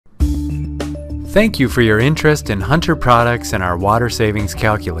Thank you for your interest in Hunter products and our water savings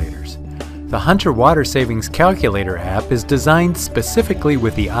calculators. The Hunter Water Savings Calculator app is designed specifically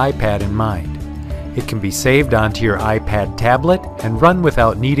with the iPad in mind. It can be saved onto your iPad tablet and run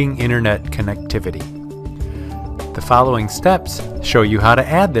without needing internet connectivity. The following steps show you how to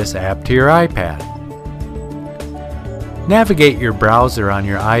add this app to your iPad. Navigate your browser on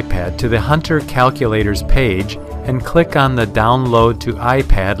your iPad to the Hunter Calculators page and click on the Download to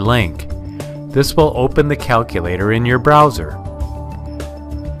iPad link. This will open the calculator in your browser.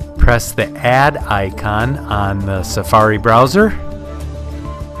 Press the Add icon on the Safari browser.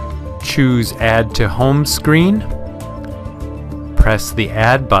 Choose Add to Home Screen. Press the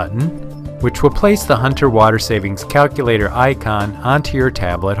Add button, which will place the Hunter Water Savings Calculator icon onto your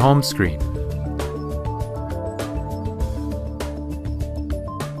tablet home screen.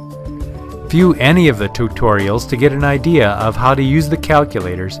 View any of the tutorials to get an idea of how to use the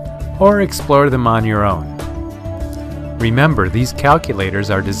calculators or explore them on your own. Remember, these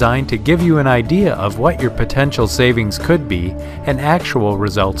calculators are designed to give you an idea of what your potential savings could be, and actual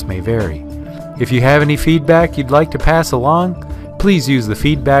results may vary. If you have any feedback you'd like to pass along, please use the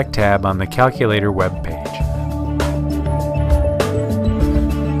Feedback tab on the calculator webpage.